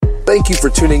Thank you for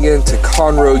tuning in to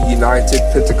Conroe United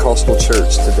Pentecostal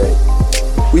Church today.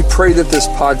 We pray that this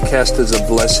podcast is a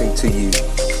blessing to you.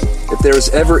 If there is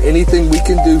ever anything we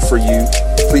can do for you,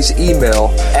 please email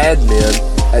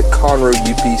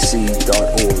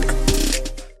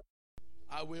admin@conroeupc.org.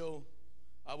 I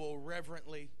will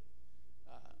reverently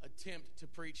attempt to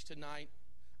preach tonight.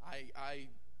 I'm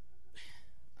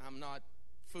not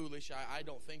foolish. I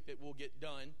don't think that we'll get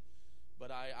done, but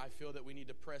I feel that we need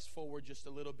to press forward just a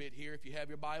little bit here. If you have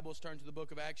your Bibles, turn to the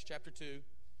book of Acts chapter 2.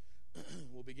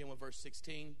 We'll begin with verse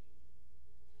 16.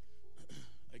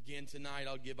 Again tonight,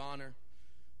 I'll give honor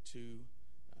to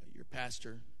your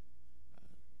pastor,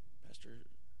 Pastor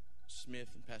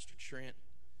Smith and Pastor Trent,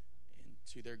 and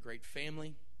to their great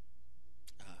family.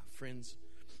 Friends,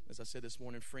 as I said this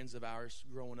morning, friends of ours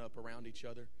growing up around each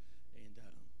other. And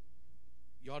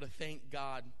you ought to thank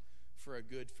God for a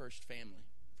good first family,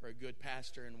 for a good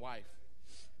pastor and wife.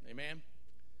 Amen.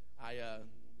 I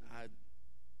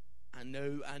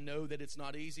know that it's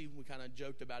not easy. We kind of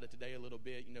joked about it today a little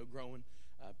bit,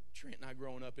 Trent and I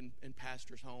growing up in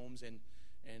pastors' homes and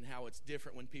how it's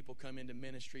different when people come into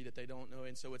ministry that they don't know.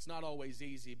 And so it's not always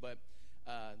easy, but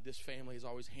this family has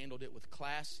always handled it with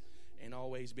class and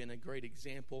always been a great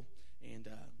example. And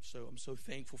so I'm so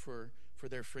thankful for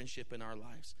their friendship in our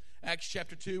lives. Acts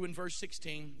chapter 2 and verse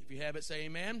 16. If you have it, say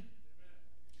amen. Amen.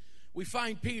 We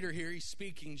find Peter here. He's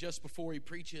speaking just before he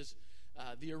preaches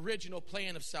the original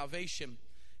plan of salvation.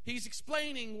 He's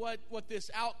explaining what this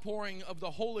outpouring of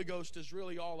the Holy Ghost is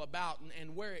really all about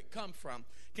and where it come from.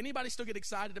 Can anybody still get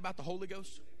excited about the Holy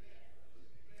Ghost?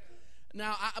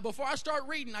 Now, before I start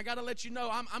reading, I got to let you know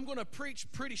I'm going to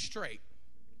preach pretty straight.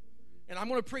 And I'm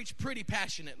going to preach pretty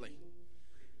passionately.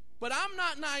 But I'm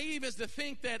not naive as to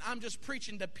think that I'm just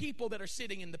preaching to people that are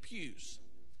sitting in the pews.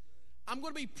 I'm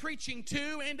going to be preaching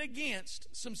to and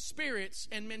against some spirits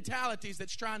and mentalities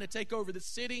that's trying to take over this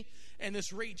city and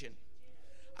this region.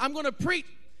 I'm going to preach.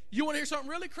 You want to hear something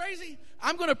really crazy?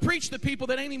 I'm going to preach to people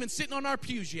that ain't even sitting on our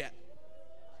pews yet.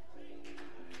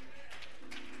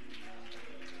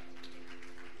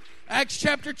 Acts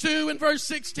chapter 2 and verse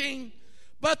 16.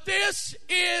 But this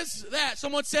is that.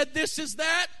 Someone said, this is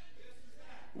that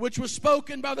which was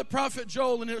spoken by the prophet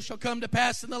Joel, and it shall come to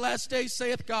pass in the last days,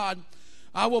 saith God,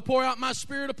 I will pour out my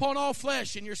spirit upon all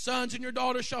flesh, and your sons and your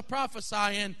daughters shall prophesy,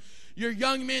 and your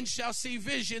young men shall see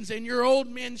visions, and your old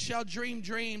men shall dream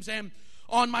dreams. And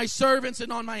on my servants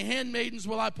and on my handmaidens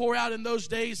will I pour out in those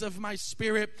days of my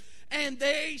spirit, and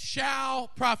they shall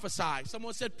prophesy.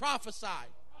 Someone said prophesy.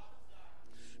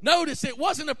 Notice it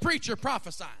wasn't a preacher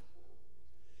prophesying.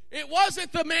 It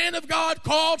wasn't the man of God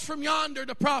called from yonder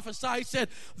to prophesy. He said,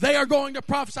 they are going to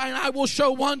prophesy, and I will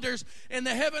show wonders in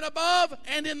the heaven above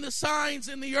and in the signs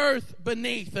in the earth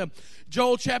beneath.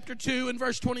 Joel chapter 2 and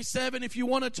verse 27. If you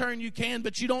want to turn, you can,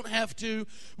 but you don't have to.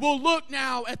 We'll look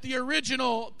now at the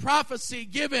original prophecy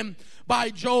given by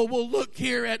Joel. We'll look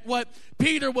here at what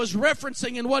Peter was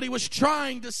referencing and what he was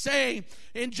trying to say.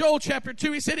 In Joel chapter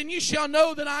 2, he said, and you shall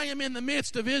know that I am in the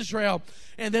midst of Israel,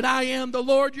 and that I am the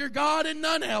Lord your God and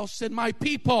none else, and my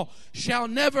people shall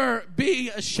never be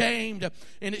ashamed.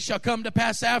 And it shall come to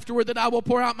pass afterward that I will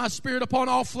pour out my spirit upon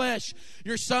all flesh.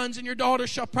 Your sons and your daughters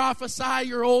shall prophesy,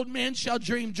 your old men shall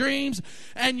dream dreams,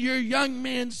 and your young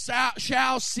men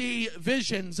shall see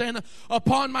visions. And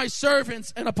upon my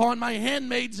servants and upon my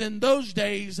handmaids in those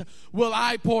days will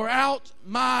I pour out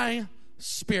my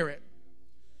spirit.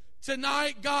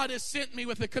 Tonight, God has sent me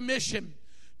with a commission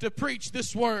to preach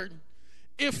this word.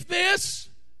 If this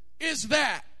is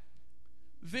that,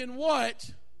 then what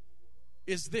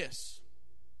is this?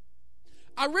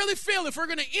 I really feel if we're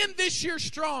going to end this year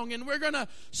strong and we're going to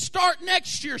start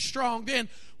next year strong, then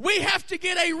we have to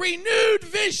get a renewed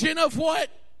vision of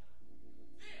what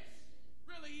this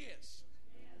really is.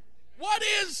 What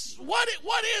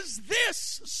is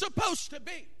this supposed to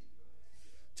be?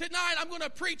 Tonight I'm going to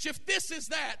preach, if this is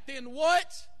that, then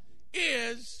what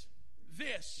is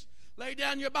this? Lay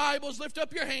down your Bibles, lift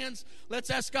up your hands. Let's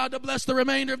ask God to bless the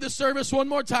remainder of this service one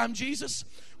more time. Jesus,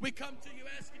 we come to you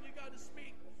asking you, God, to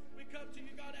speak. We come to you,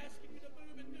 God, asking you to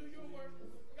move and do your work.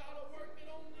 God, a work that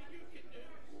only you can do.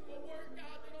 A work,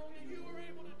 God, that only you are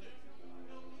able to do.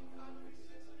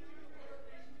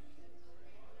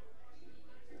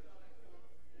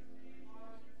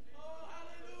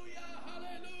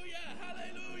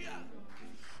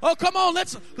 Oh, come on,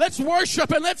 let's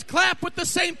worship and let's clap with the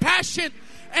same passion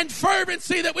and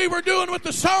fervency that we were doing with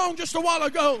the song just a while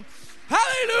ago.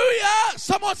 Hallelujah.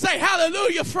 Someone say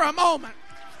hallelujah for a moment.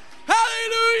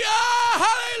 Hallelujah.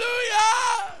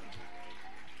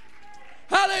 Hallelujah.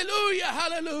 Hallelujah.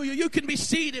 Hallelujah. You can be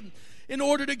seated. in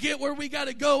order to get where we got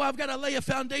to go, I've got to lay a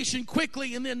foundation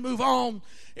quickly and then move on.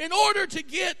 In order to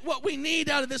get what we need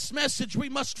out of this message, we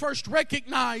must first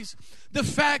recognize the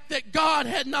fact that God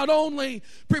had not only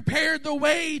prepared the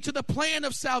way to the plan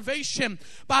of salvation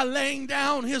by laying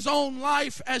down his own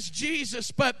life as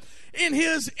Jesus, but in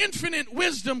his infinite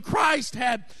wisdom, Christ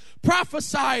had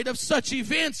prophesied of such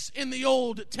events in the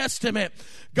Old Testament.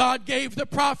 God gave the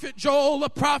prophet Joel a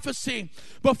prophecy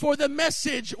before the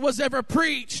message was ever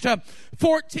preached.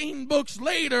 14 books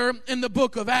later in the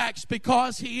book of Acts,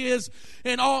 because he is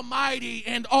an almighty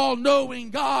and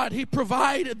all-knowing God, he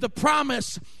provided the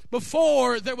promise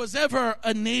before there was ever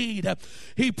a need.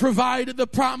 He provided the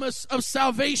promise of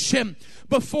salvation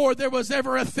before there was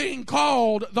ever a thing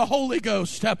called the Holy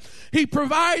Ghost. He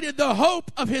provided the hope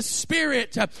of his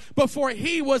Spirit before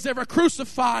he was ever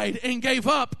crucified and gave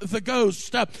up the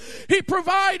ghost. He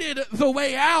provided the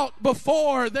way out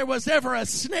before there was ever a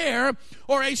snare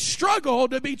or a struggle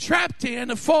to be trapped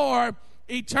in for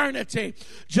eternity.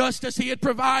 Just as he had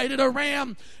provided a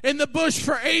ram in the bush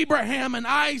for Abraham and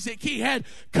Isaac, he had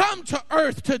come to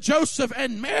earth to Joseph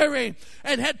and Mary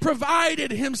and had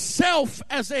provided himself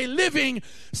as a living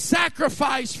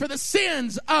sacrifice for the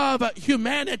sins of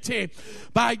humanity.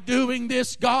 By doing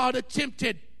this, God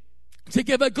attempted to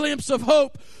give a glimpse of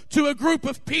hope to a group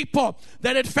of people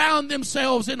that had found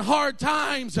themselves in hard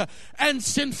times and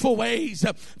sinful ways.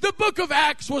 The book of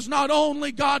Acts was not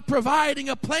only God providing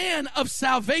a plan of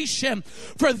salvation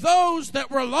for those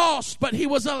that were lost, but he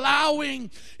was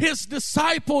allowing his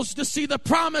disciples to see the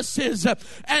promises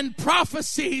and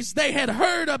prophecies they had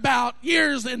heard about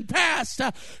years in past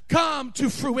come to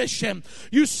fruition.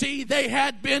 You see, they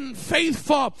had been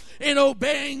faithful in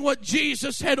obeying what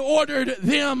Jesus had ordered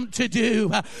them to do.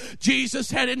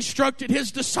 Jesus had instructed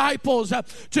his disciples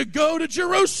to go to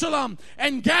Jerusalem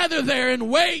and gather there and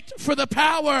wait for the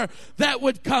power that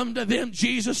would come to them.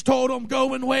 Jesus told them,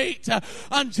 go and wait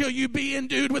until you be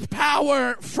endued with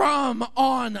power from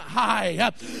on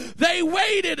high. They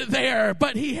waited there,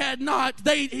 but he had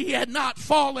not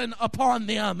fallen upon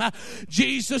them.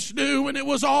 Jesus knew when it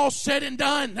was all said and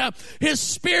done, his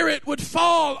Spirit would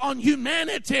fall on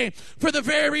humanity for the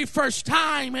very first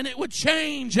time, and it would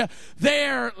change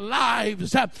their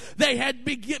lives. They had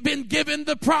been given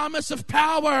the promise of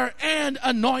power and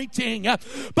anointing,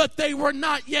 but they were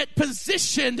not yet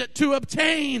positioned to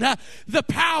obtain the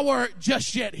power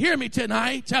just yet. Hear me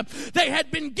tonight. They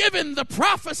had been given the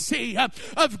prophecy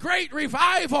of great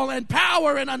revival and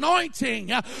power and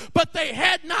anointing, but they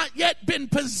had not yet been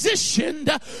positioned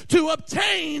to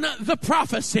obtain the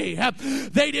prophecy.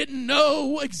 They didn't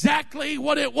know exactly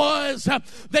what it was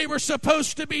they were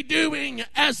supposed to be doing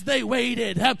as they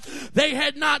waited. They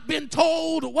had not been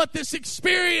told what this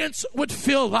experience would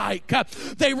feel like.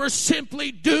 They were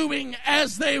simply doing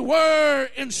as they were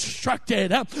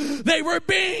instructed. They were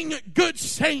being good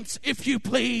saints, if you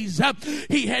please.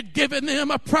 He had given them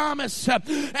a promise,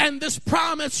 and this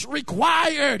promise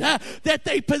required that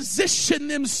they position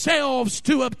themselves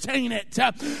to obtain it.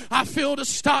 I feel to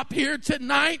stop here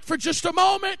tonight for just a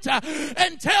moment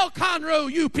and tell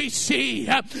Conroe UPC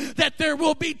that there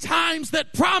will be times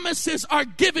that promises are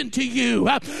given to you,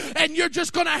 and you're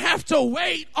just going to have to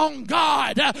wait on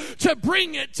God to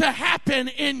bring it to happen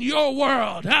in your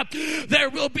world. There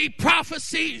will be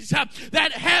prophecies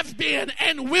that have been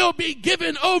and will be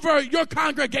given over your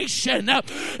congregation,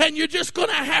 and you're just going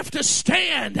to have to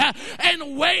stand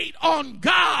and wait on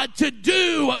God to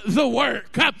do the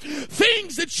work.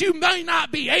 Things that you may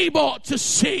not be able to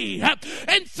see,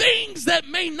 and things that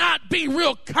may not be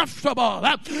real comfortable.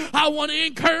 I want to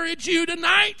encourage you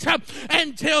tonight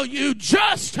and tell you,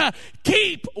 just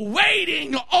keep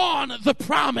waiting on the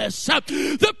promise.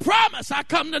 The promise, I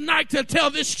come tonight to tell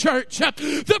this church,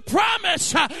 the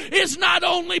promise is not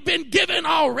only been given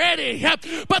already,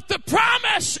 but the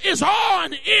promise is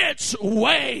on its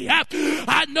way.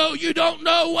 I know you don't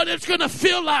know what it's going to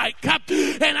feel like,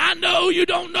 and I know you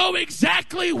don't know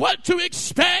exactly what to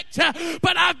expect,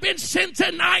 but I've been sent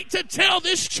tonight to tell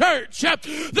this church,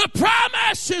 the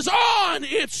promise is on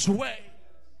its way.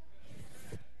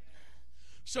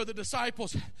 So the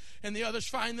disciples and the others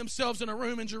find themselves in a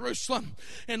room in Jerusalem.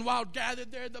 And while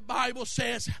gathered there, the Bible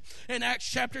says in Acts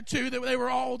chapter 2 that they were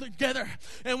all together.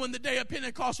 And when the day of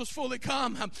Pentecost was fully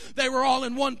come, they were all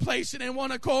in one place and in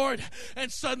one accord.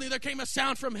 And suddenly there came a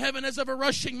sound from heaven as of a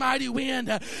rushing mighty wind.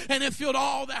 And it filled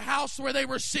all the house where they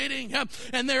were sitting.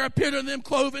 And there appeared unto them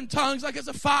cloven tongues like as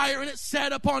a fire, and it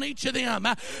sat upon each of them.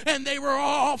 And they were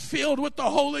all filled with the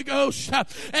Holy Ghost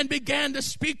and began to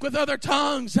speak with other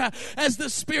tongues as the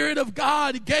Spirit of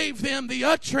God gave them the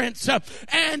utterance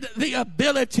and the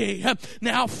ability.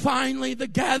 Now finally the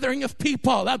gathering of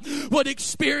people would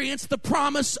experience the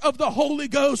promise of the Holy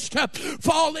Ghost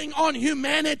falling on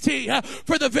humanity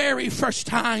for the very first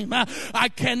time. I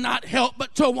cannot help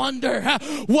but to wonder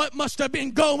what must have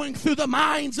been going through the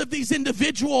minds of these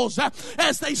individuals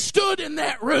as they stood in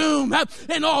that room,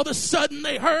 and all of a sudden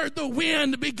they heard the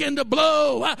wind begin to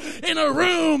blow in a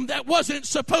room that wasn't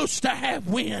supposed to have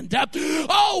wind.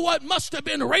 Oh, what must have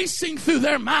been racing through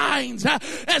their minds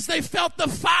as they felt the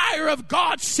fire of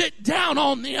God sit down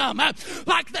on them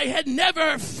like they had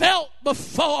never felt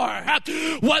before.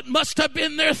 What must have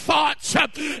been their thoughts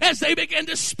as they began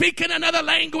to speak in another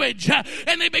language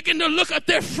and they began to look at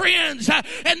their friends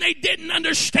and they didn't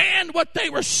understand what they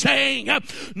were saying.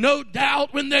 No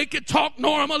doubt when they could talk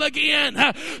normal again,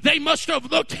 they must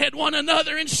have looked at one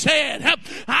another and said,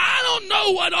 I don't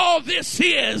know what all this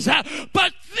is,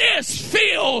 but this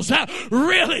feels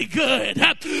really good.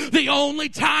 The only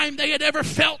time they had ever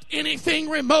felt anything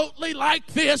remotely like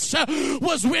this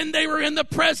was when they were in the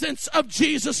presence of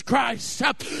Jesus Christ.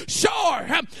 Sure,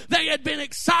 they had been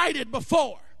excited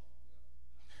before.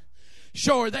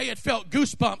 Sure, they had felt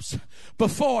goosebumps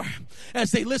before.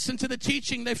 As they listened to the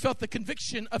teaching, they felt the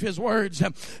conviction of his words.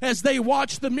 As they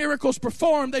watched the miracles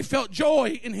performed, they felt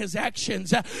joy in his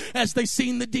actions. As they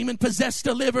seen the demon-possessed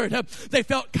delivered, they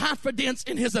felt confidence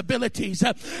in his abilities.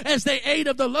 As they ate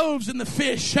of the loaves and the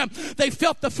fish, they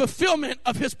felt the fulfillment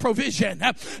of his provision.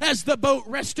 As the boat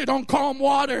rested on calm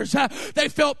waters, they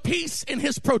felt peace in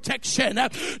his protection.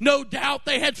 No doubt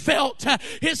they had felt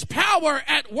his power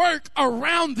at work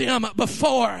around them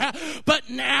before. But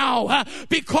now,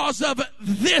 because of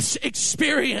this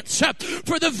experience,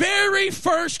 for the very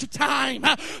first time,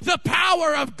 the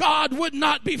power of God would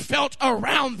not be felt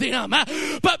around them.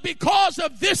 But because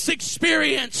of this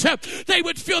experience, they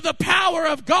would feel the power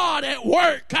of God at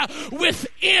work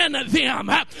within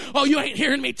them. Oh, you ain't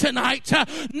hearing me tonight.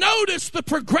 Notice the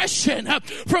progression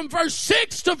from verse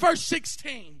 6 to verse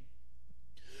 16.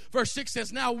 Verse 6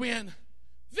 says, now when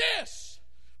this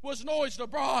was noised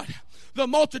abroad, the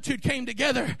multitude came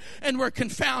together and were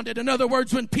confounded. In other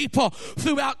words, when people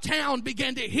throughout town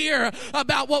began to hear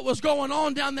about what was going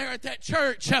on down there at that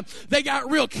church, they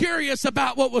got real curious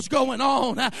about what was going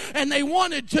on, and they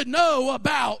wanted to know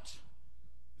about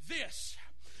this.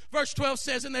 Verse 12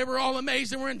 says, and they were all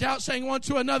amazed and were in doubt, saying one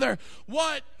to another,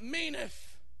 what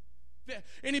meaneth?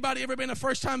 Anybody ever been a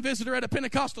first-time visitor at a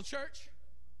Pentecostal church?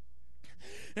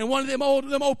 And one of them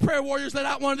old prayer warriors let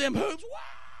out one of them hoops. Wow!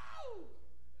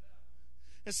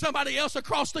 And somebody else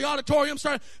across the auditorium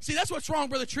started. See, that's what's wrong,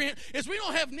 Brother Trent, is we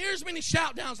don't have near as many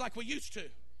shout downs like we used to.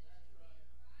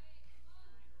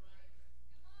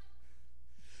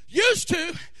 Used to,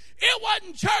 it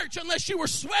wasn't church unless you were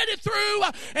sweated through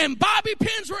and bobby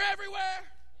pins were everywhere.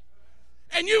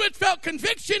 And you had felt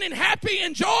conviction and happy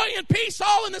and joy and peace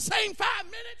all in the same 5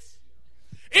 minutes.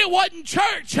 It wasn't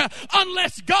church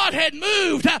unless God had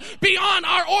moved beyond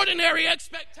our ordinary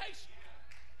expectations.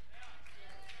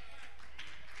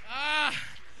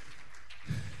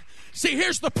 See,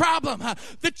 here's the problem.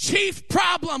 The chief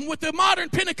problem with the modern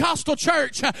Pentecostal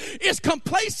church is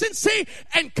complacency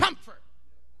and comfort.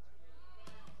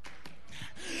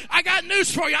 I got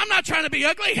news for you. I'm not trying to be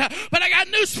ugly, but I got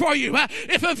news for you.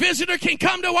 If a visitor can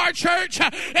come to our church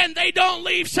and they don't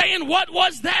leave saying, what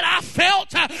was that I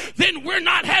felt, then we're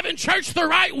not having church the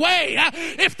right way.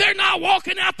 If they're not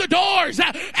walking out the doors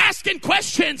asking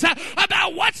questions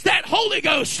about what's that Holy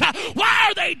Ghost, why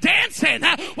are they dancing,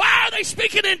 why are they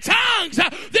speaking in tongues,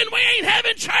 then we ain't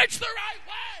having church the right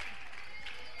way.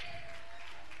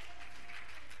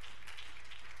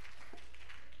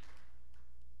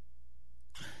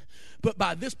 But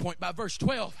by this point, by verse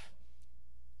 12,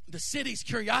 the city's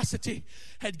curiosity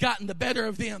had gotten the better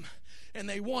of them, and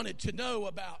they wanted to know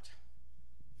about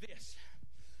this.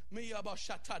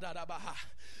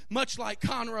 Much like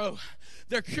Conroe,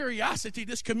 their curiosity,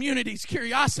 this community's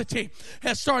curiosity,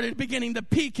 has started beginning to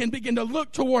peak and begin to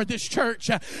look toward this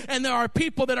church. And there are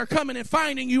people that are coming and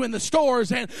finding you in the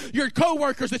stores, and your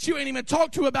coworkers that you ain't even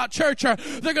talked to about church,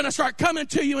 they're going to start coming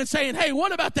to you and saying, hey,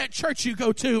 what about that church you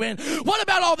go to? And what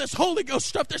about all this Holy Ghost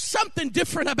stuff? There's something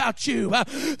different about you.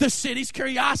 The city's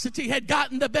curiosity had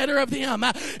gotten the better of them,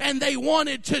 and they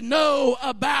wanted to know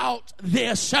about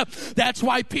this. That's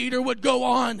why people Peter would go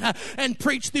on and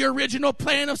preach the original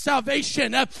plan of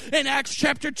salvation in Acts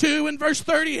chapter 2 and verse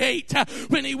 38,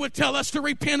 when he would tell us to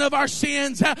repent of our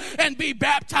sins and be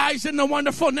baptized in the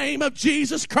wonderful name of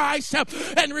Jesus Christ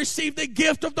and receive the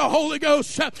gift of the Holy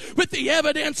Ghost with the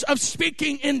evidence of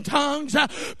speaking in tongues.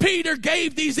 Peter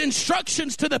gave these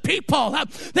instructions to the people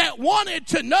that wanted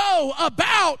to know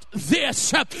about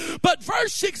this. But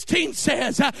verse 16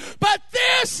 says, but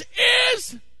this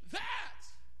is that.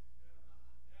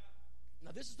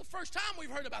 Now, this is the first time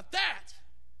we've heard about that.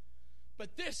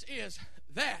 But this is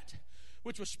that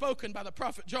which was spoken by the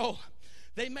prophet Joel.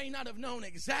 They may not have known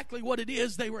exactly what it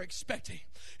is they were expecting.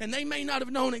 And they may not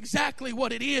have known exactly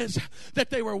what it is that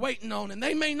they were waiting on. And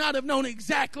they may not have known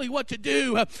exactly what to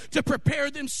do to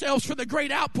prepare themselves for the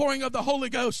great outpouring of the Holy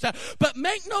Ghost. But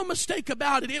make no mistake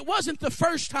about it, it wasn't the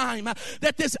first time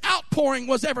that this outpouring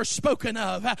was ever spoken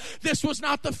of. This was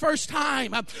not the first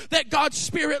time that God's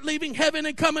Spirit leaving heaven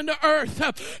and coming to earth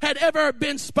had ever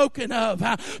been spoken of.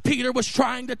 Peter was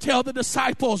trying to tell the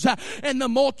disciples and the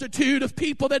multitude of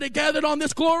people that had gathered on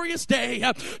this glorious day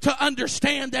to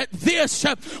understand that this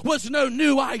was no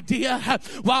new idea.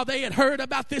 While they had heard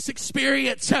about this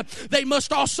experience, they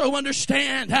must also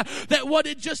understand that what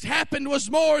had just happened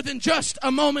was more than just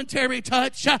a momentary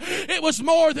touch. It was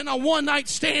more than a one-night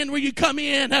stand where you come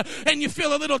in and you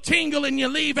feel a little tingle and you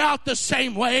leave out the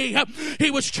same way. He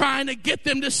was trying to get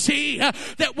them to see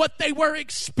that what they were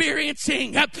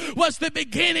experiencing was the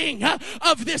beginning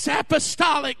of this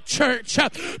apostolic church.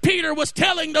 Peter was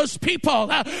telling those people,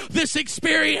 this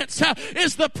experience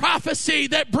is the prophecy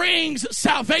that brings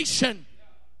salvation.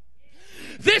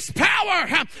 This power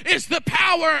is the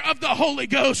power of the Holy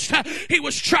Ghost. He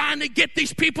was trying to get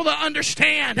these people to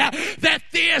understand that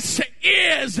this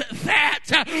is that.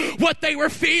 What they were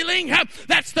feeling,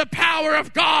 that's the power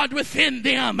of God within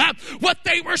them. What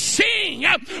they were seeing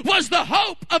was the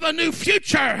hope of a new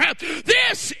future.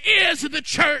 This is the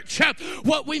church.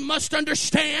 What we must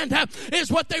understand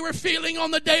is what they were feeling on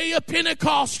the day of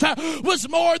Pentecost was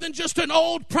more than just an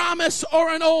old promise or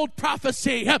an old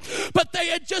prophecy. But they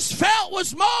had just felt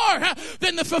was more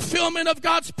than the fulfillment of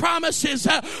God's promises,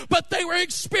 but they were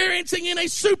experiencing in a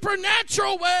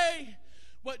supernatural way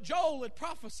what Joel had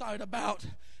prophesied about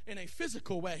in a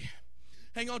physical way.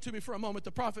 Hang on to me for a moment.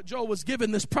 The prophet Joel was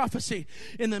given this prophecy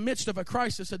in the midst of a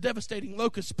crisis. A devastating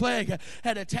locust plague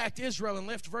had attacked Israel and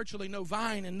left virtually no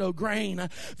vine and no grain.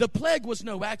 The plague was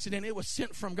no accident. It was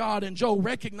sent from God, and Joel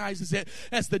recognizes it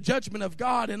as the judgment of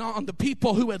God and on the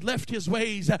people who had left his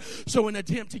ways. So in an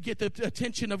attempt to get the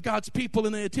attention of God's people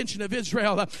and the attention of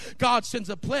Israel, God sends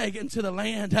a plague into the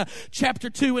land. Chapter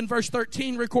 2 and verse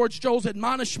 13 records Joel's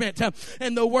admonishment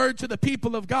and the word to the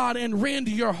people of God, and rend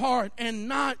your heart and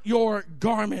not your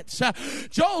garments.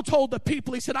 Joel told the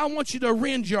people, he said, I want you to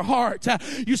rend your heart.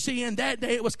 You see, in that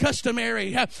day it was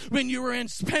customary when you were in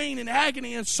pain and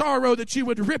agony and sorrow that you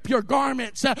would rip your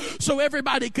garments so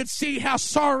everybody could see how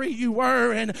sorry you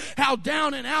were and how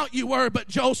down and out you were. But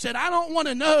Joel said, I don't want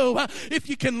to know if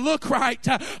you can look right.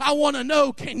 I want to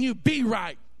know, can you be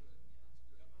right?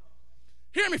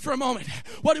 Hear me for a moment.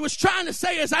 What he was trying to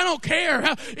say is, I don't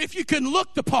care if you can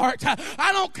look the part.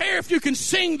 I don't care if you can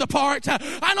sing the part.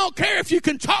 I don't care if you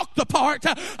can talk the part.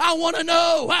 I want to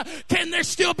know, can there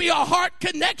still be a heart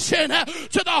connection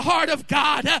to the heart of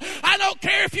God? I don't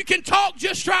care if you can talk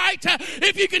just right,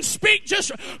 if you can speak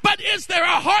just, but is there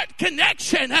a heart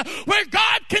connection where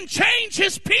God can change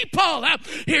his people?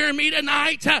 Hear me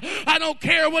tonight. I don't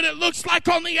care what it looks like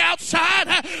on the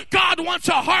outside. God wants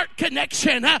a heart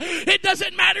connection. It doesn't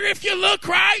matter if you look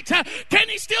right. Can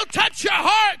he still touch your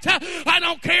heart? I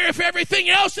don't care if everything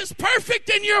else is perfect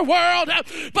in your world,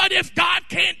 but if God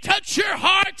can't touch your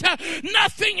heart,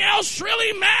 nothing else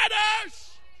really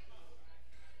matters.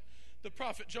 The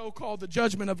prophet Joel called the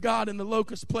judgment of God in the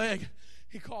locust plague,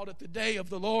 he called it the day of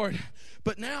the Lord.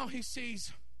 But now he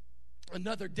sees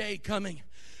another day coming.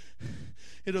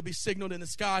 It'll be signaled in the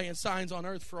sky and signs on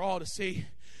earth for all to see,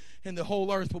 and the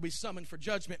whole earth will be summoned for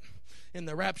judgment in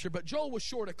the rapture. But Joel was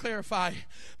sure to clarify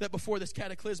that before this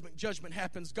cataclysmic judgment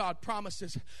happens, God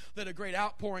promises that a great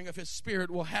outpouring of his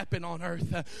Spirit will happen on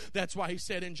earth. That's why he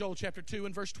said in Joel chapter 2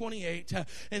 and verse 28,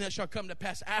 and it shall come to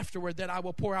pass afterward that I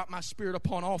will pour out my Spirit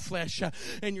upon all flesh,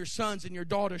 and your sons and your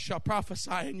daughters shall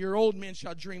prophesy, and your old men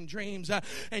shall dream dreams,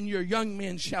 and your young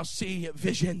men shall see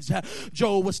visions.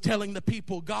 Joel was telling the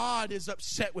people, God is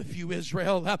upset with you,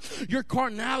 Israel. Your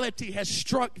carnality has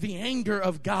struck the the anger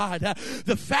of God.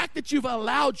 The fact that you've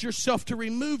allowed yourself to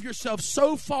remove yourself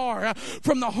so far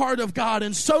from the heart of God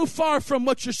and so far from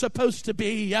what you're supposed to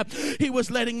be. He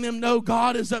was letting them know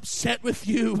God is upset with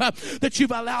you, that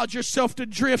you've allowed yourself to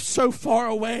drift so far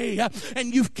away,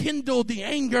 and you've kindled the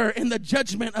anger and the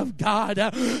judgment of God.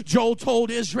 Joel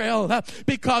told Israel,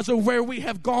 because of where we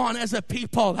have gone as a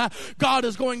people, God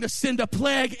is going to send a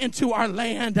plague into our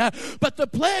land. But the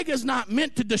plague is not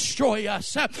meant to destroy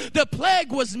us. The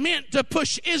plague was meant to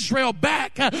push Israel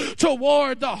back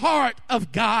toward the heart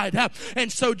of God.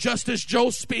 And so just as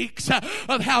Joel speaks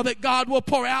of how that God will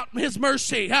pour out his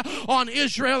mercy on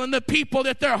Israel and the people,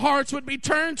 that their hearts would be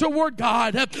turned toward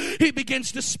God, he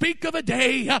begins to speak of a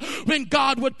day when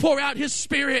God would pour out his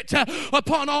Spirit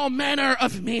upon all manner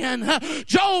of men.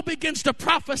 Joel begins to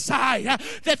prophesy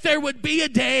that there would be a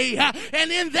day,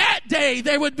 and in that day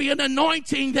there would be an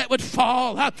anointing that would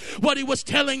fall. What he was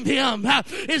telling them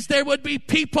is there would be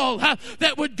people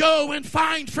that would go and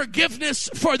find forgiveness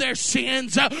for their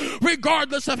sins,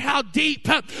 regardless of how deep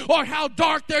or how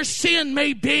dark their sin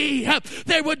may be.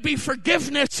 There would be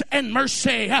forgiveness and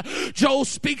mercy. Joel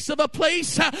speaks of a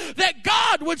place that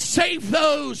God would save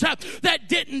those that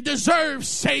didn't deserve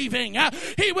saving.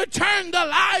 He would turn the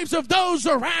lives of those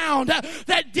around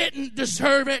that didn't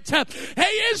deserve it.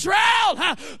 Hey,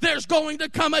 Israel, there's going to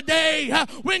come a day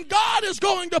when God is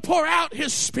going to pour out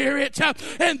his Spirit,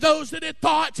 and those that had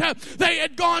thought they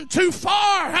had gone too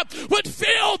far would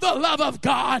feel the love of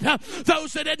God.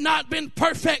 Those that had not been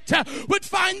perfect would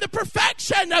find the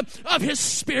perfection of his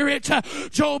Spirit.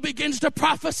 Joel begins to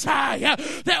prophesy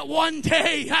that one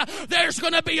day there's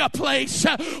going to be a place,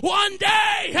 one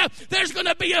day there's going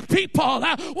to be a people,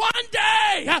 one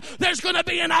day there's going to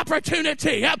be an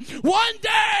opportunity, one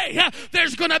day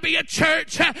there's going to be a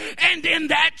church, and in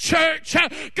that church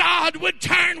God would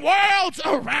turn worlds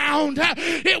around.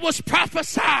 It was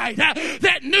prophesied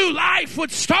that new life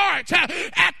would start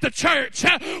at the church.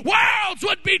 Worlds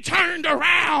would be turned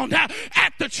around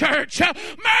at the church.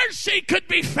 Mercy could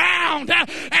be found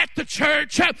at the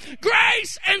church.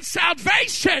 Grace and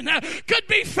salvation could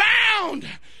be found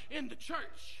in the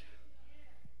church.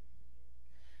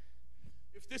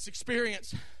 If this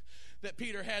experience that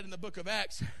Peter had in the book of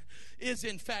Acts is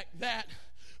in fact that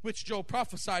which Joel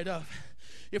prophesied of,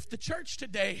 if the church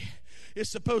today is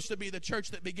supposed to be the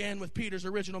church that began with Peter's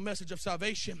original message of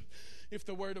salvation, if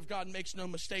the Word of God makes no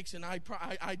mistakes, and I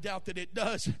doubt that it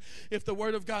does, if the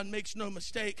Word of God makes no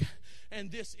mistake, and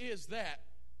this is that,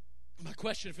 my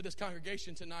question for this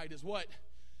congregation tonight is, what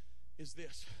is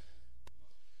this?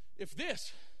 If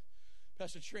this,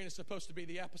 Pastor Trina, is supposed to be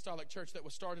the apostolic church that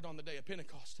was started on the day of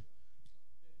Pentecost,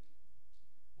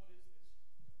 what is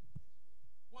this?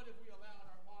 What have we allowed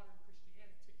our modern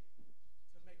Christianity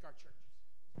to make our churches?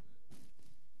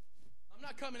 I'm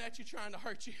not coming at you trying to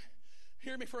hurt you.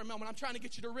 Hear me for a moment. I'm trying to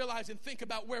get you to realize and think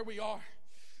about where we are.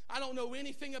 I don't know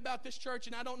anything about this church,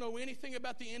 and I don't know anything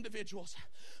about the individuals,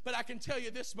 but I can tell you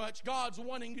this much: God's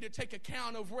wanting you to take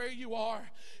account of where you are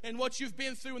and what you've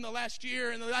been through in the last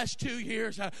year and the last 2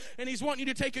 years, and he's wanting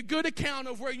you to take a good account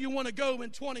of where you want to go in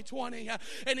 2020,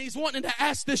 and he's wanting to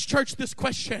ask this church this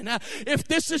question: if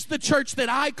this is the church that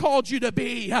I called you to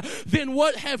be, then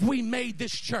what have we made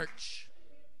this church?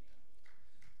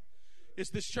 Is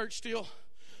this church still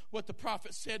what the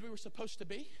prophet said we were supposed to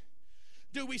be?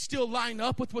 Do we still line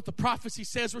up with what the prophecy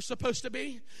says we're supposed to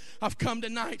be? I've come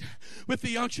tonight with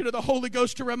the unction of the Holy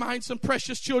Ghost to remind some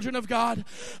precious children of God.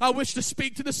 I wish to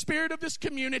speak to the spirit of this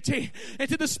community and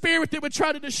to the spirit that would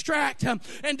try to distract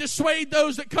and dissuade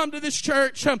those that come to this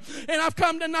church. And I've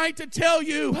come tonight to tell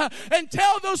you and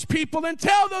tell those people and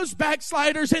tell those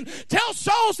backsliders and tell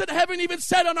souls that haven't even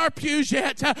sat on our pews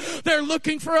yet. They're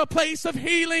looking for a place of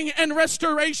healing and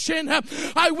restoration.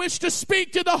 I wish to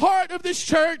speak to the heart of this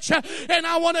church, and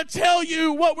I want to tell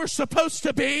you what we're supposed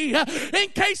to be, in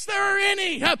case there are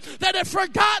any that have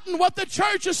forgotten what the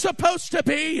church is supposed to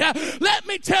be. Let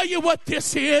me tell you what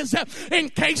this is, in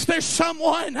case there's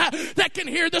someone that can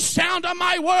hear the sound of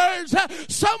my words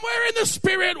somewhere in the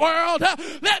spirit world.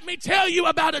 Let me tell you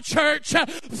about a church.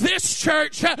 This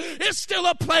church is still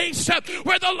a place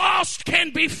where the lost can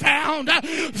be found.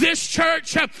 This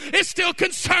church is still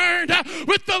concerned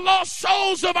with the lost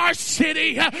souls of our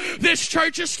city. This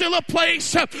church is still a place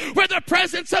where the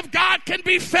presence of God can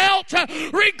be felt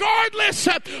regardless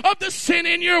of the sin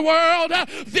in your world.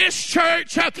 This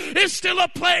church is still a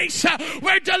place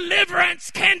where deliverance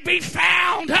can be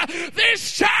found.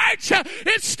 This church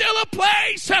is still a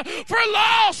place for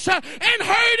lost and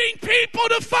hurting people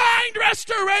to find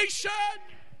restoration.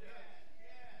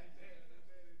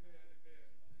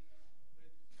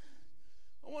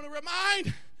 I want to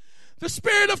remind the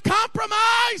spirit of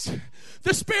compromise,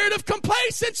 the spirit of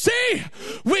complacency.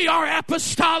 We are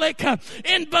apostolic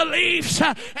in beliefs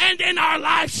and in our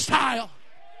lifestyle.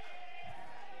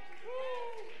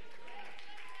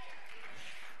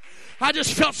 I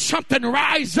just felt something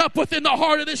rise up within the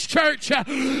heart of this church.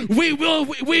 We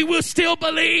will still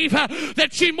believe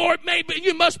that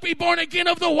you must be born again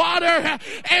of the water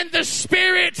and the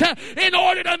Spirit in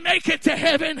order to make it to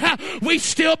heaven. We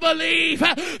still believe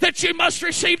that you must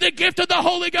receive the gift of the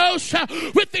Holy Ghost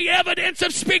with the evidence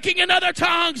of speaking in other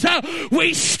tongues.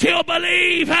 We still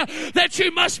believe that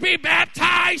you must be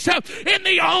baptized in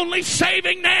the only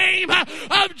saving name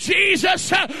of Jesus,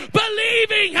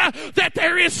 believing that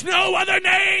there is no other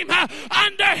name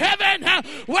under heaven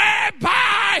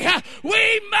whereby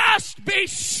we must be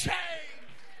saved.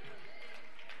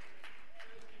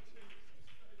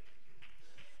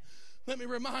 Let me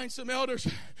remind some elders,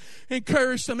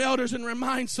 encourage some elders, and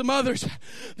remind some others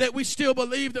that we still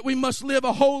believe that we must live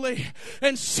a holy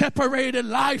and separated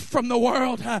life from the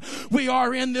world. We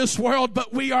are in this world,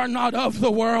 but we are not of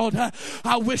the world.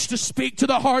 I wish to speak to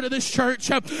the heart of this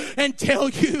church and tell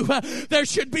you there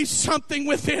should be something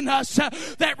within us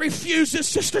that refuses,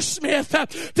 Sister Smith,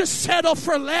 to settle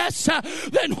for less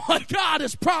than what God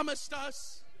has promised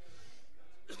us.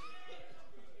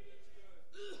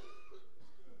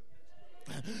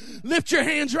 Lift your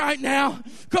hands right now.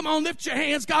 Come on, lift your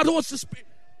hands. God wants to speak.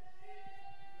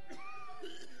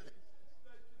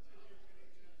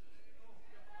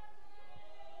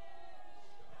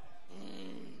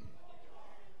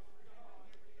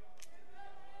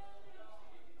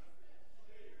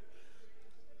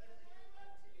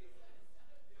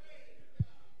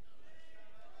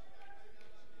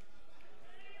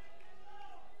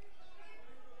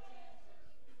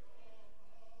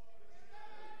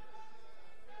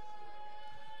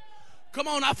 Come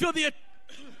on, I feel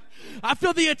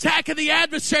the attack of the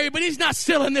adversary, but he's not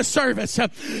stealing this service.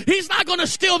 He's not going to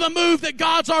steal the move that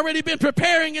God's already been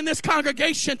preparing in this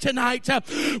congregation tonight.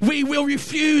 We will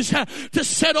refuse to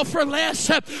settle for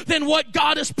less than what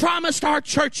God has promised our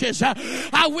churches.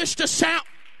 I wish to sound...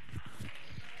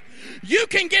 You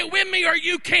can get with me or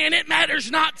you can. It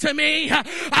matters not to me.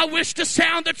 I wish to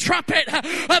sound the trumpet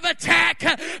of attack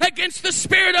against the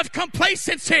spirit of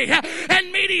complacency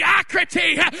and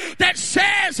mediocrity that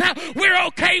says we're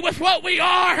okay with what we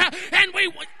are and we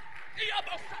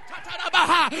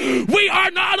are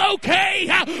not okay.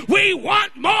 We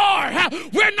want more.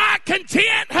 We're not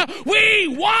content. We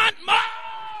want more.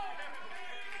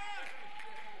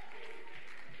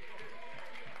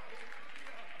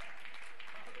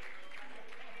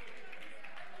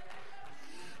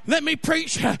 Let me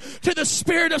preach to the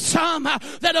spirit of some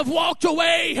that have walked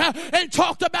away and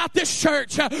talked about this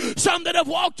church. Some that have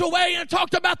walked away and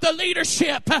talked about the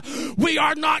leadership. We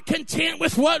are not content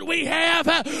with what we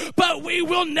have, but we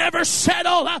will never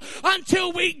settle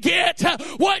until we get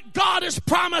what God has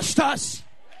promised us.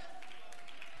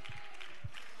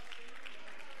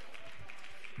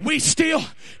 We still,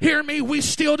 hear me, we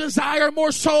still desire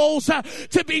more souls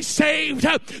to be saved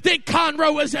than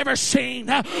Conroe has ever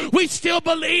seen. We still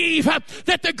believe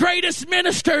that the greatest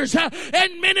ministers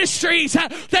and ministries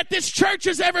that this church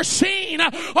has ever seen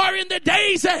are in the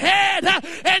days ahead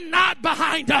and not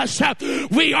behind us.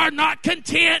 We are not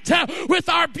content with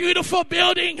our beautiful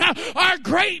building, our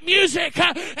great music,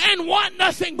 and want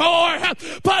nothing more,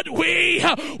 but we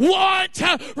want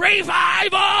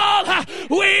revival.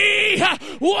 We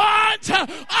want a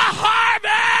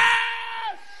harvest.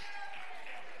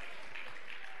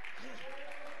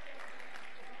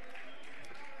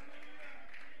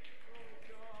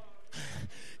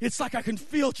 It's like I can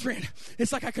feel, Trent.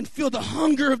 It's like I can feel the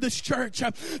hunger of this church,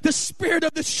 the spirit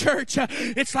of this church.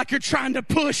 It's like you're trying to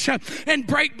push and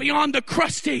break beyond the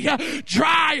crusty,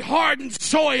 dry, hardened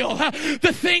soil.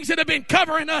 The things that have been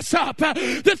covering us up.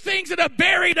 The things that have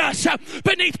buried us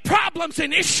beneath problems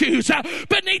and issues.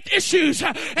 Beneath issues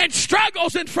and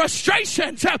struggles and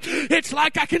frustrations. It's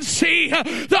like I can see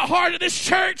the heart of this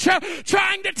church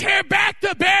trying to tear back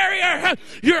the barrier.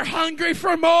 You're hungry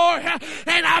for more.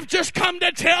 And I've just come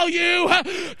to tell you,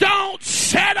 don't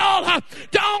settle,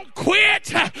 don't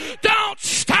quit, don't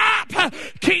stop,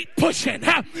 keep pushing,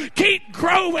 keep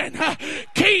growing,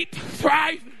 keep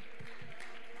thriving.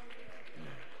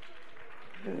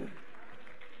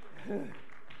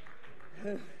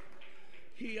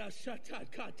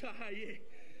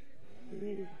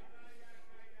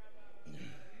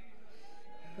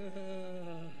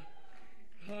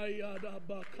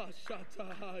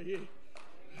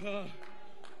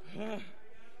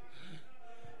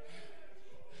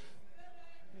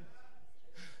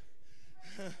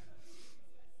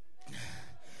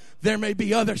 There may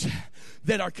be others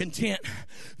that are content.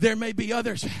 There may be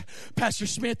others, Pastor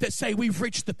Smith, that say we've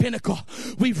reached the pinnacle.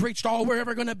 We've reached all we're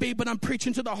ever going to be, but I'm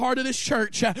preaching to the heart of this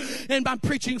church, and I'm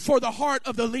preaching for the heart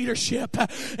of the leadership,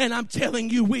 and I'm telling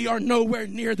you we are nowhere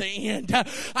near the end.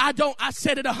 I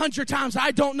said it 100 times,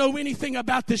 I don't know anything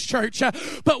about this church,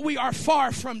 but we are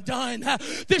far from done.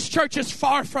 This church is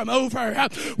far from over.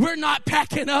 We're not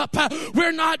packing up.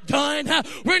 We're not done.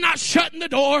 We're not shutting the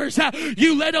doors.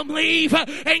 You let them leave,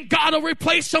 and God will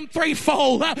replace them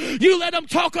threefold. You let them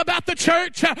talk about the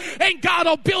church, and God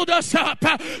will build us up.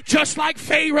 Just like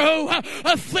Pharaoh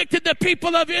afflicted the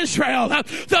people of Israel.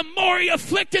 The more he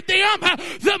afflicted them,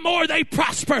 the more they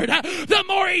prospered. The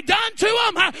more he done to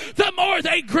them, the more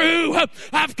they grew.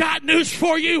 I've got news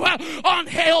for you. On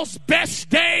hell's best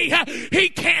day, he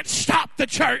can't stop the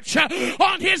church.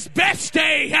 On his best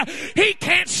day, he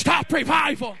can't stop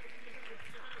revival.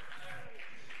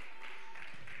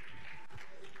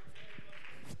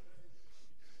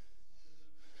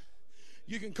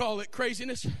 You can call it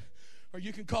craziness or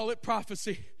you can call it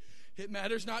prophecy. It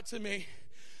matters not to me,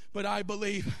 but I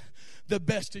believe the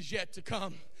best is yet to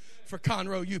come for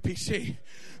Conroe UPC.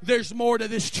 There's more to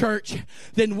this church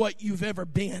than what you've ever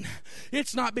been.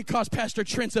 It's not because Pastor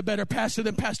Trent's a better pastor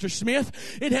than Pastor Smith.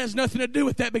 It has nothing to do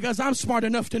with that, because I'm smart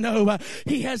enough to know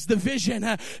he has the vision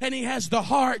and he has the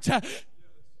heart.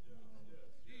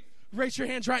 Raise your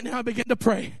hands right now and begin to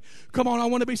pray. Come on, I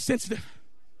want to be sensitive.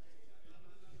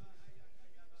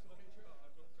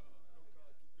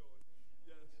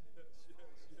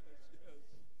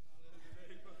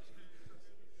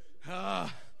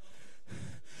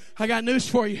 I got news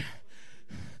for you.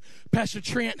 Pastor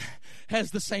Trent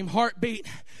has the same heartbeat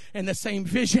and the same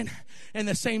vision and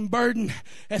the same burden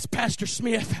as Pastor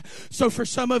Smith. So for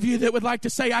some of you that would like to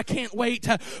say, I can't wait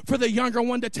for the younger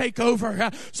one to take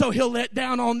over, so he'll let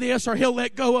down on this or he'll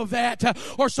let go of that,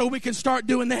 or so we can start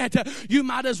doing that, you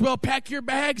might as well pack your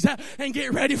bags and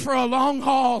get ready for a long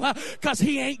haul, because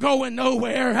he ain't going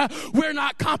nowhere. We're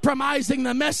not compromising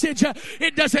the message.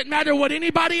 It doesn't matter what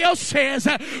anybody else says.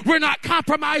 We're not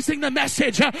compromising the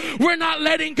message. We're not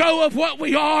letting go of what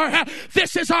we are.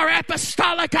 This is our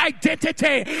apostolic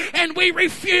identity, and we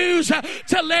refuse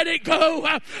to let it go.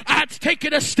 I'd take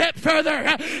it a step further,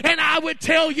 and I would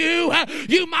tell you,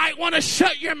 you might want to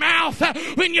shut your mouth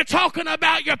when you're talking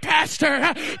about your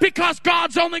pastor, because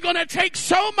God's only going to take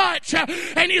so much,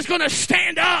 and he's going to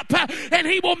stand up, and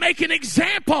he will make an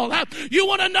example. You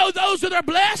want to know those that are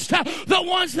blessed? The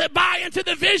ones that buy into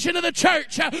the vision of the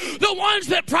church. The ones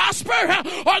that prosper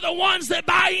are the ones that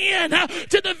buy in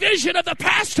to the vision of the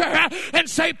pastor and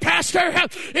say, Pastor,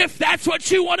 if that's what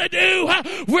you want to do,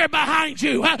 we're behind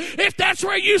you. If that's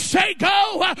where you say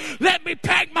go, let me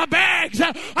pack my bags.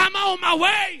 I'm on my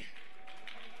way.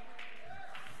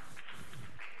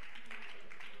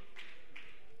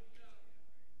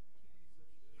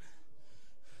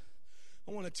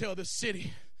 I want to tell this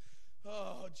city,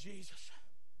 oh, Jesus,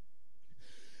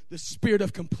 the spirit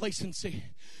of complacency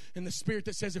and the spirit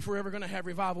that says if we're ever going to have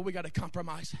revival, we got to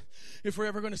compromise. If we're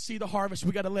ever going to see the harvest,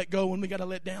 we got to let go and we got to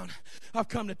let down. I've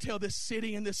come to tell this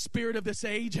city and the spirit of this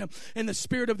age and the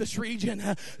spirit of this region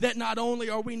that not only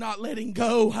are we not letting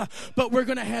go, but we're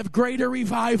going to have greater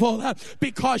revival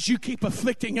because you keep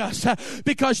afflicting us,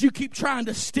 because you keep trying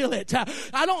to still it.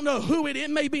 I don't know who it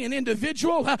may be, an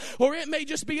individual or it may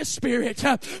just be a spirit,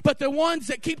 but the ones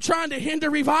that keep trying to hinder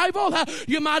revival,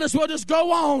 you might as well just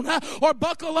go on or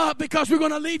buckle up, because we're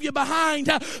going to leave you behind,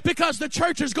 because the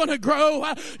church is going to grow.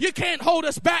 You can't hold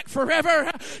us back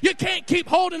forever. You can't keep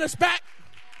holding us back.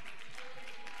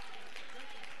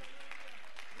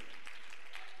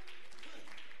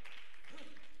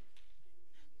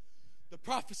 The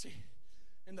prophecy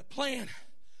and the plan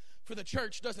for the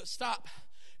church doesn't stop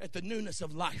at the newness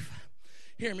of life.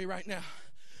 Hear me right now.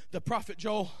 The prophet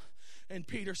Joel and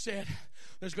Peter said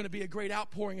there's going to be a great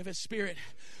outpouring of his spirit.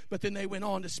 But then they went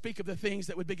on to speak of the things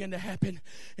that would begin to happen.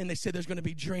 And they said there's going to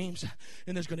be dreams,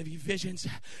 and there's going to be visions,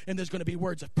 and there's going to be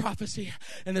words of prophecy,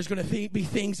 and there's going to be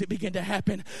things that begin to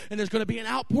happen, and there's going to be an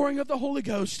outpouring of the Holy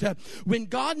Ghost. When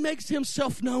God makes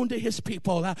himself known to his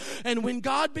people, and when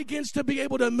God begins to be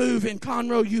able to move in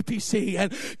Conroe UPC,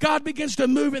 and God begins to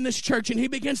move in this church, and he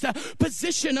begins to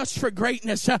position us for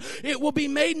greatness, it will be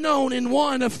made known in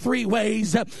one of three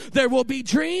ways. There will be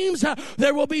dreams,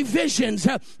 there will be visions,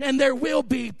 and there will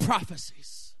be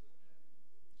prophecies.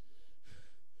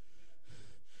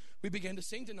 We began to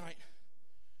sing tonight.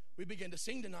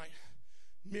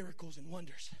 Miracles and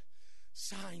wonders,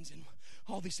 signs and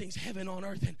all these things, heaven on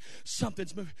earth, and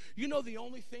something's moving. You know, the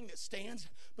only thing that stands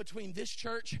between this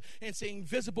church and seeing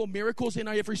visible miracles in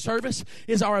every service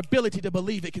is our ability to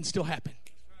believe it can still happen.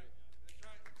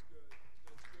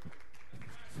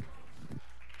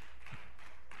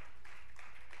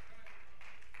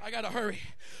 I got to hurry.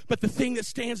 But the thing that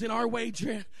stands in our way,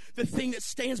 the thing that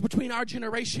stands between our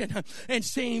generation and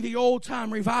seeing the old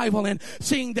time revival and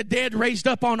seeing the dead raised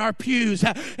up on our pews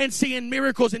and seeing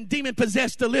miracles and demon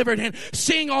possessed delivered and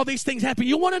seeing all these things happen.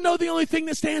 You want to know the only thing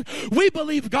that stands? We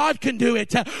believe God can do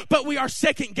it, but we are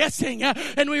second guessing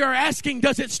and we are asking,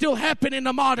 does it still happen in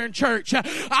the modern church?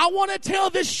 I want to tell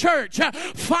this church,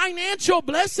 financial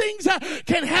blessings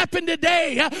can happen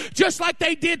today just like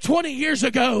they did 20 years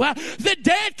ago. The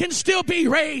dead can still be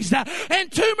raised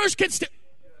and tumors can still...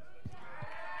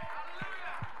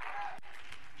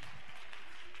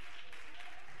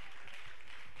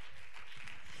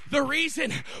 The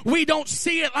reason we don't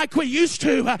see it like we used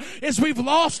to is we've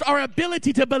lost our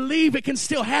ability to believe it can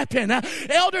still happen.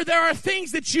 Elder, there are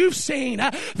things that you've seen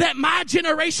that my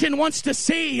generation wants to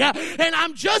see, and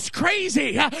I'm just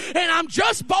crazy, and I'm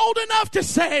just bold enough to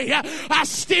say I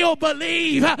still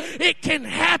believe it can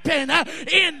happen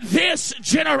in this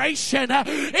generation,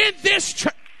 in this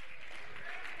church.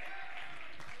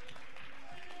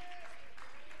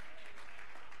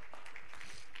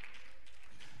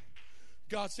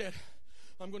 God said,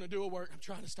 I'm going to do a work. I'm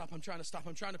trying to stop. I'm trying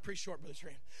to preach short,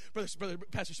 Brother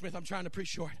Pastor Smith. I'm trying to preach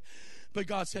short. But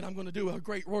God said, I'm going to do a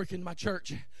great work in my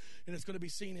church. And it's going to be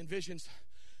seen in visions.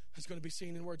 It's going to be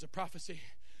seen in words of prophecy.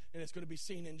 And it's going to be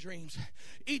seen in dreams.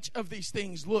 Each of these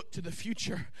things look to the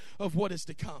future of what is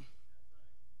to come.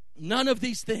 None of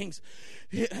these things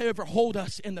ever hold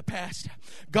us in the past.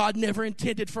 God never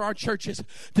intended for our churches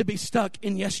to be stuck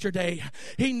in yesterday.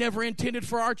 He never intended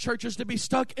for our churches to be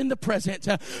stuck in the present.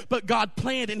 But God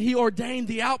planned and He ordained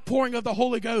the outpouring of the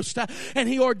Holy Ghost. And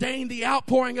He ordained the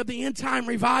outpouring of the end time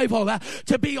revival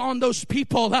to be on those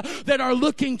people that are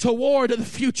looking toward the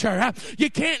future.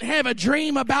 You can't have a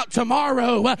dream about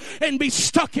tomorrow and be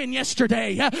stuck in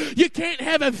yesterday. You can't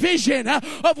have a vision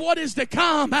of what is to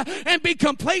come and be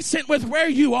complacent with where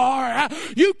you are.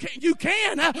 You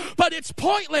can, but it's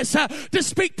pointless to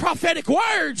speak prophetic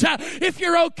words if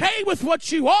you're okay with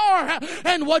what you are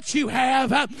and what you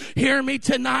have. Hear me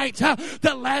tonight.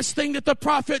 The last thing that the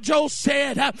prophet Joel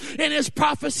said in his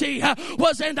prophecy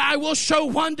was, and I will show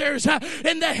wonders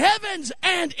in the heavens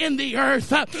and in the earth.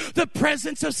 The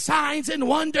presence of signs and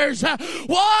wonders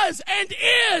was and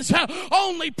is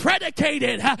only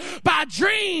predicated by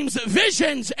dreams,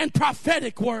 visions, and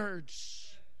prophetic words.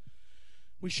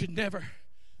 We should never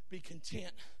be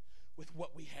content with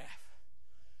what we have.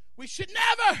 We should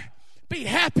never be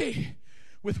happy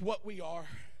with what we are.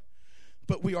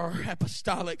 But we are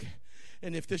apostolic.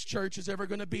 And if this church is ever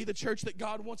going to be the church that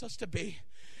God wants us to be,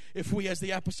 if we as the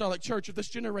apostolic church of this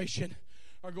generation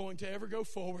are going to ever go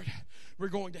forward, we're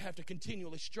going to have to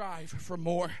continually strive for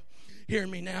more. Hear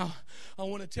me now. I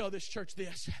want to tell this church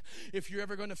this. If you're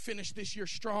ever going to finish this year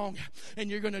strong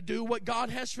and you're going to do what God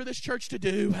has for this church to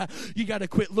do, you got to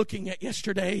quit looking at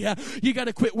yesterday. You got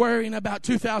to quit worrying about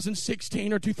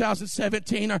 2016 or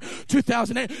 2017 or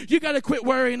 2008. You got to quit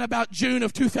worrying about June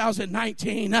of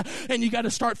 2019, and you got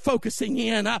to start focusing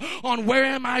in on where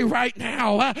am I right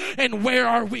now and where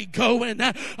are we going.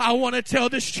 I want to tell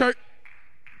this church,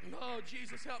 oh,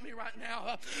 Jesus, help me right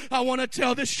now. I want to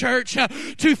tell this church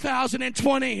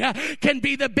 2020 can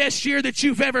be the best year that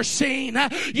you've ever seen.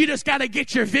 You just got to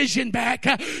get your vision back.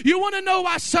 You want to know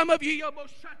why some of you...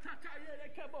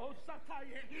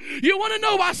 You want to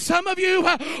know why some of you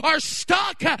are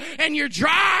stuck and you're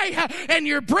dry and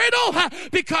you're brittle?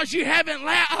 Because you haven't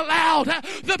allowed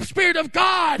the Spirit of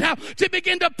God to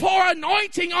begin to pour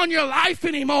anointing on your life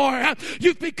anymore.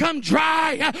 You've become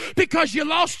dry because you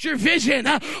lost your vision.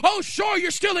 Oh, sure,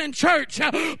 you're still in church,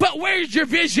 but where'd your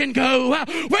vision go?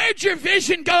 Where'd your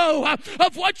vision go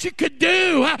of what you could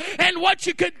do and what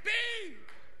you could be?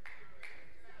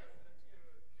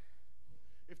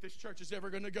 If this church is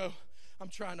ever going to go, I'm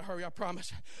trying to hurry, I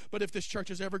promise. But if this church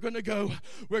is ever going to go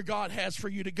where God has for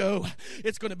you to go,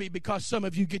 it's going to be because some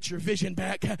of you get your vision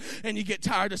back and you get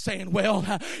tired of saying, well,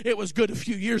 it was good a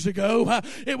few years ago.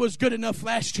 It was good enough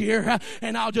last year,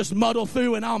 and I'll just muddle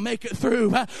through and I'll make it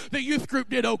through. The youth group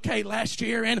did okay last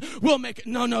year, and we'll make it.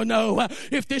 No.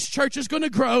 If this church is going to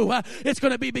grow, it's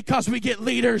going to be because we get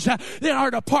leaders in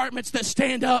our departments that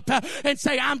stand up and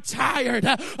say, I'm tired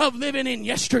of living in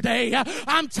yesterday.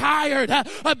 I'm tired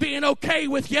of being okay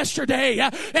with yesterday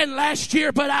and last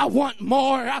year, but I want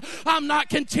more. I'm not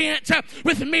content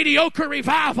with mediocre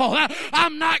revival.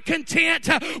 I'm not content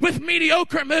with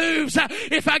mediocre moves.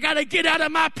 If I got to get out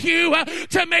of my pew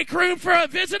to make room for a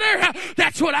visitor,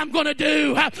 that's what I'm going to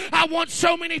do. I want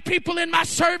so many people in my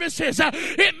services.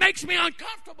 It makes me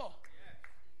uncomfortable.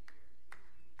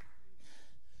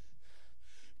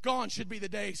 Gone should be the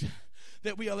days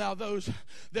that we allow those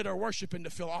that are worshiping to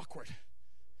feel awkward.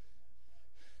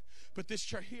 But this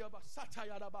church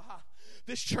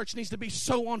needs to be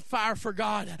so on fire for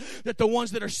God that the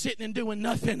ones that are sitting and doing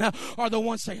nothing are the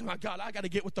ones saying, my God, I got to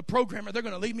get with the program or they're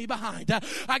going to leave me behind.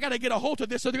 I got to get a hold of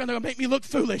this or they're going to make me look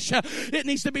foolish. It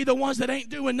needs to be the ones that ain't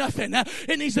doing nothing.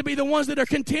 It needs to be the ones that are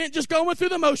content just going through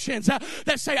the motions,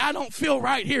 that say, I don't feel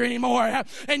right here anymore.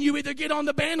 And you either get on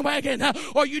the bandwagon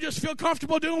or you just feel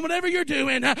comfortable doing whatever you're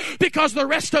doing, because the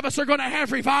rest of us are going to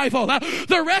have revival.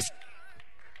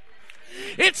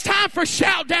 It's time for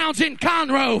shout downs in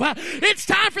Conroe. It's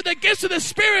time for the gifts of the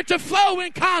Spirit to flow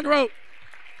in Conroe.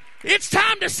 It's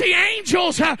time to see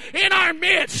angels in our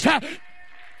midst.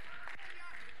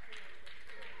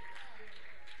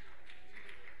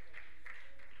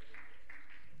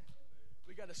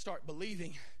 We got to start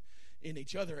believing in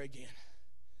each other again.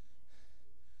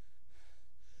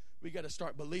 We got to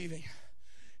start believing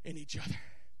in each other.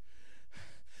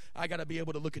 I got to be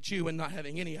able to look at you and not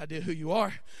having any idea who you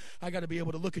are. I got to be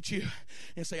able to look at you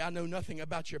and say, I know nothing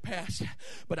about your past,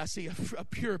 but I see a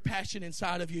pure passion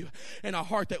inside of you and a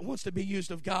heart that wants to be used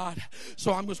of God.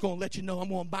 So I'm just going to let you know I'm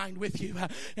going to bind with you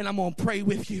and I'm going to pray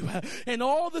with you. And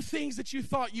all the things that you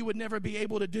thought you would never be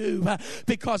able to do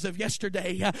because of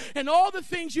yesterday, and all the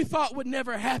things you thought would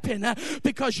never happen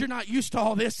because you're not used to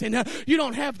all this, and you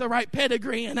don't have the right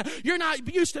pedigree, and you're not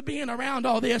used to being around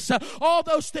all this. All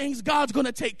those things, God's going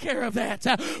to take care of that.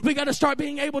 We got to start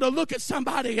being able to look at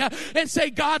somebody and say,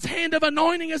 God's hand of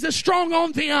anointing is as strong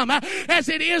on them as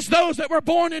it is those that were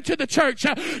born into the church.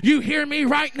 You hear me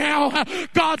right now?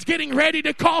 God's getting ready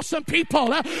to call some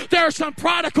people. There are some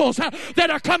prodigals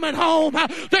that are coming home.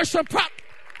 There's some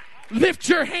lift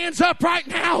your hands up right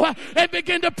now and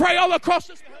begin to pray all across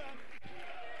this.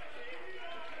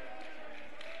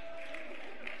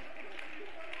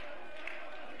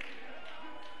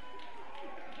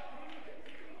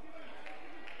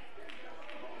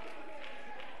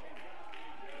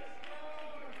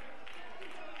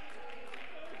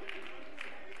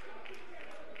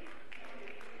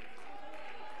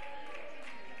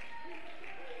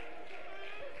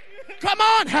 Come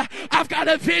on. I've got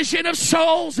a vision of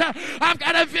souls. I've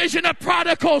got a vision of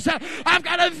prodigals. I've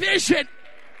got a vision.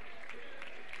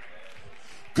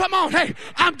 Come on, hey,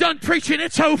 I'm done preaching.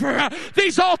 It's over.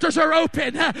 These altars are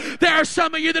open. There are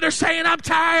some of you that are saying, I'm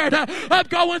tired of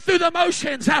going through the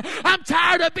motions. I'm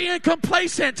tired of being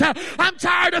complacent. I'm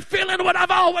tired of feeling what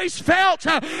I've always felt.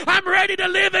 I'm ready to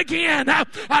live again.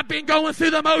 I've been going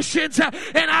through the motions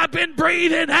and I've been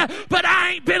breathing, but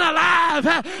I ain't been alive.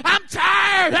 I'm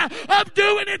tired of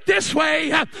doing it this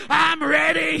way. I'm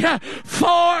ready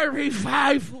for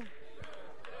revival.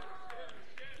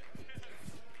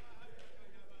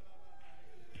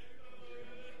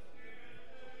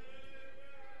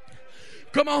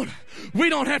 Come on. We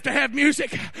don't have to have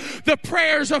music. The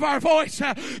prayers of our voice,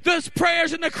 those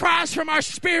prayers and the cries from our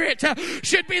spirit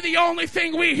should be the only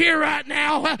thing we hear right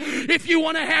now. If you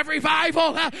want to have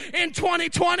revival in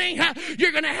 2020,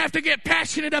 you're going to have to get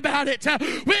passionate about it.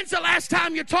 When's the last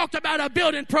time you talked about a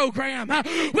building program?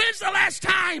 When's the last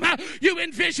time you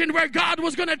envisioned where God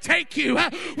was going to take you?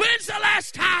 When's the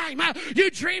last time you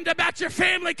dreamed about your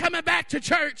family coming back to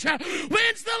church?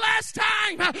 When's the last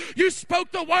time you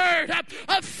spoke the word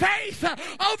of faith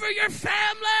over your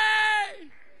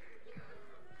family?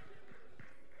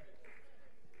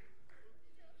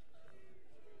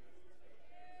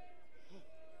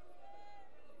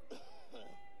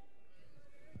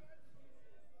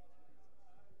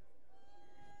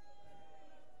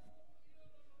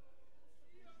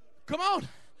 Come on.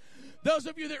 Those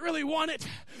of you that really want it,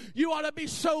 you ought to be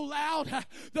so loud,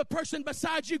 the person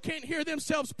beside you can't hear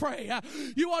themselves pray.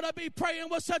 You ought to be praying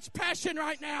with such passion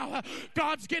right now.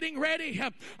 God's getting ready.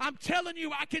 I'm telling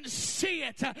you, I can see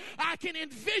it. I can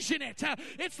envision it.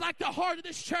 It's like the heart of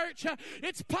this church.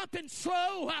 It's pumping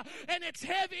slow and it's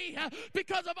heavy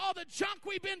because of all the junk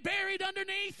we've been buried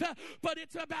underneath. But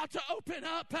it's about to open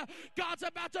up. God's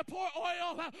about to pour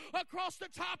oil across the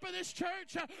top of this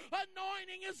church.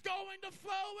 Anointing is going to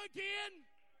flow again.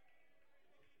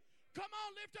 Come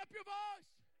on, lift up your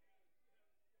voice.